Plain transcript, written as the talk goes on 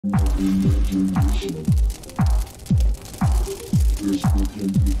Imagination. Facebook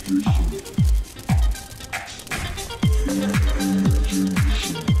implication.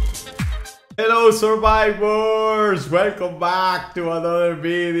 Imagination. Hello survivors! Welcome back to another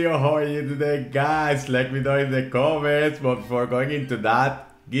video. How are you today, guys? Let me know in the comments. But before going into that,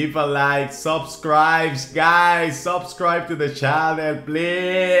 give a like, subscribe, guys. Subscribe to the channel,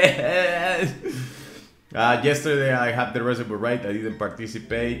 please. Yesterday I had the reservoir rate. I didn't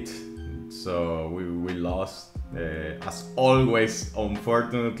participate, so we lost as always,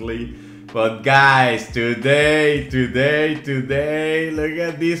 unfortunately. But guys, today, look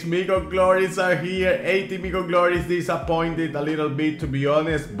at these Migo Glories are here. 80 Migo Glories, disappointed a little bit, to be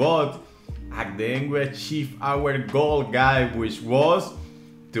honest, but at the end we achieved our goal, guys, which was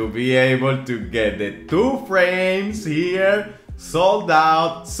to be able to get the 2 frames here, sold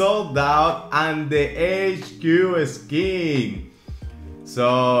out, and the HQ skin.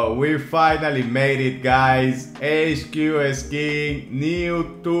 So we finally made it, guys. HQ skin,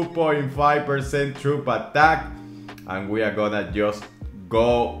 new 2.5% troop attack, and we are gonna just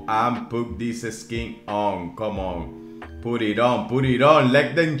go and put this skin on. Come on, put it on,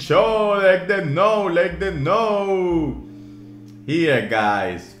 let them show, let them know. Here,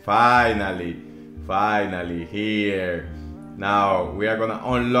 guys, finally here. Now we are gonna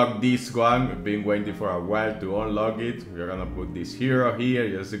unlock this one. We've been waiting for a while to unlock it. We're gonna put this hero here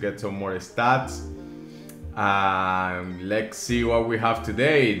just to get some more stats. Let's see what we have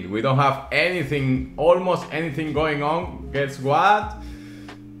today. We don't have anything, almost anything going on. Guess what?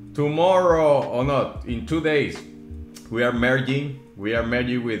 Tomorrow, or not, in 2 days, we are merging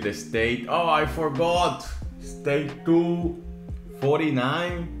with the state. Oh, I forgot. State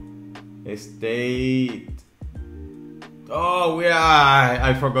 249. State. Oh,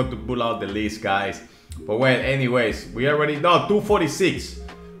 I forgot to pull out the list, guys. But well, anyways, we already know 246.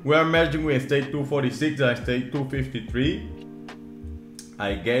 We are merging with state 246 and state 253.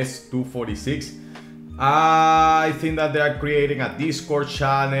 I guess 246. I think that they are creating a Discord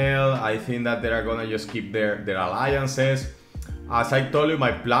channel. I think that they are gonna just keep their alliances. As I told you,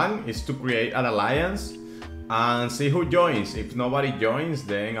 my plan is to create an alliance and see who joins. If nobody joins,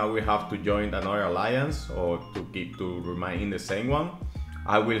 then I will have to join another alliance or to remain in the same one.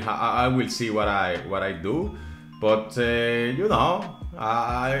 I will see what I do, but you know,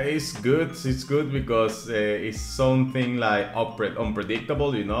 it's good because it's something like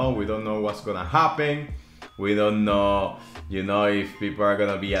unpredictable. You know, we don't know what's gonna happen. We don't know, you know, if people are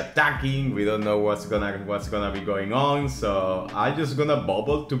gonna be attacking. We don't know what's gonna be going on. So I just gonna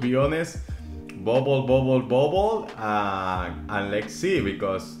bubble, to be honest. Bubble, and let's see,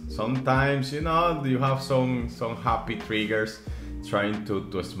 because sometimes, you know, you have some happy triggers trying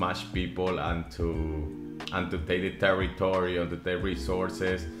to smash people and to take the territory or to take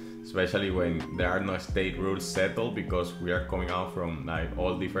resources, especially when there are no state rules settled, because we are coming out from like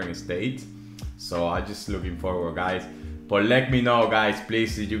all different states. So I'm just looking forward, guys. But let me know, guys,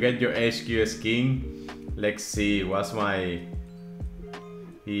 please, did you get your HQ skin? Let's see, what's my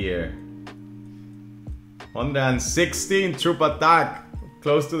here. 116 troop attack,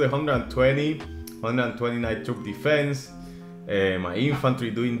 close to the 129 troop defense. My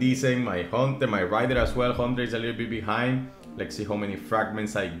infantry doing decent, my hunter, my rider as well. Hunter is a little bit behind. Let's see how many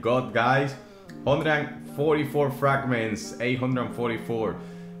fragments I got, guys. 144 fragments, 844.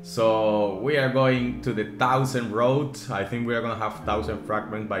 So we are going to the 1000 road. I think we are gonna have 1000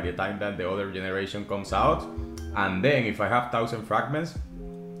 fragments by the time that the other generation comes out. And then if I have 1000 fragments,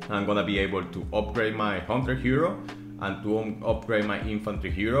 I'm gonna be able to upgrade my hunter hero and to upgrade my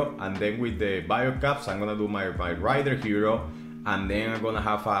infantry hero, and then with the biocaps I'm gonna do my rider hero, and then I'm gonna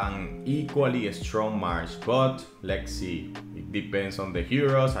have an equally strong march. But let's see, it depends on the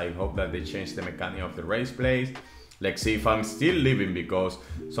heroes. I hope that they change the mechanic of the race place. Let's see if I'm still living, because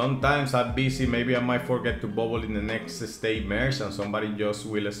sometimes I'm busy. Maybe I might forget to bubble in the next state merge and somebody just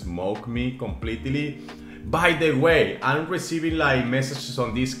will smoke me completely. By the way, I'm receiving like messages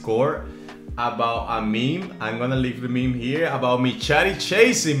on Discord about a meme. I'm gonna leave the meme here about Michari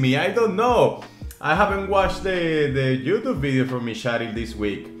chasing me. I don't know. I haven't watched the YouTube video from Michari this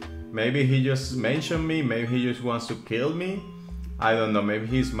week. Maybe he just mentioned me. Maybe he just wants to kill me. I don't know. Maybe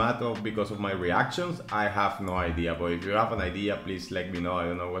he's mad because of my reactions. I have no idea. But if you have an idea, please let me know. I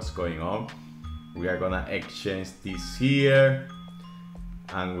don't know what's going on. We are gonna exchange this here.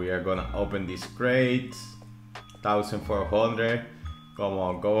 And we are gonna open this crate. 1400. Come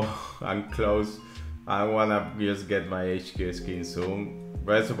on, go and close. I wanna just get my HQ skin soon.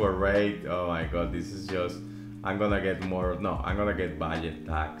 Reservoir rate. Oh my god, this is just. I'm gonna get more. No, I'm gonna get budget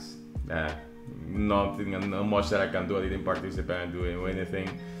tax. nothing and not much that I can do. I didn't participate and do anything.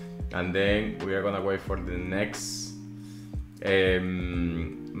 And then we are gonna wait for the next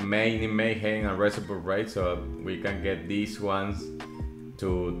Mayhem and Recipe Raid, so we can get these ones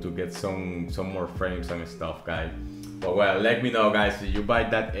to get some more frames and stuff, guys. But well, let me know, guys, did you buy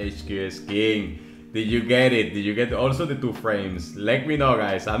that HQ skin? Did you get it? Did you get also the 2 frames? Let me know,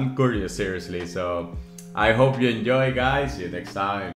 guys. I'm curious, seriously. So I hope you enjoy, guys. See you next time.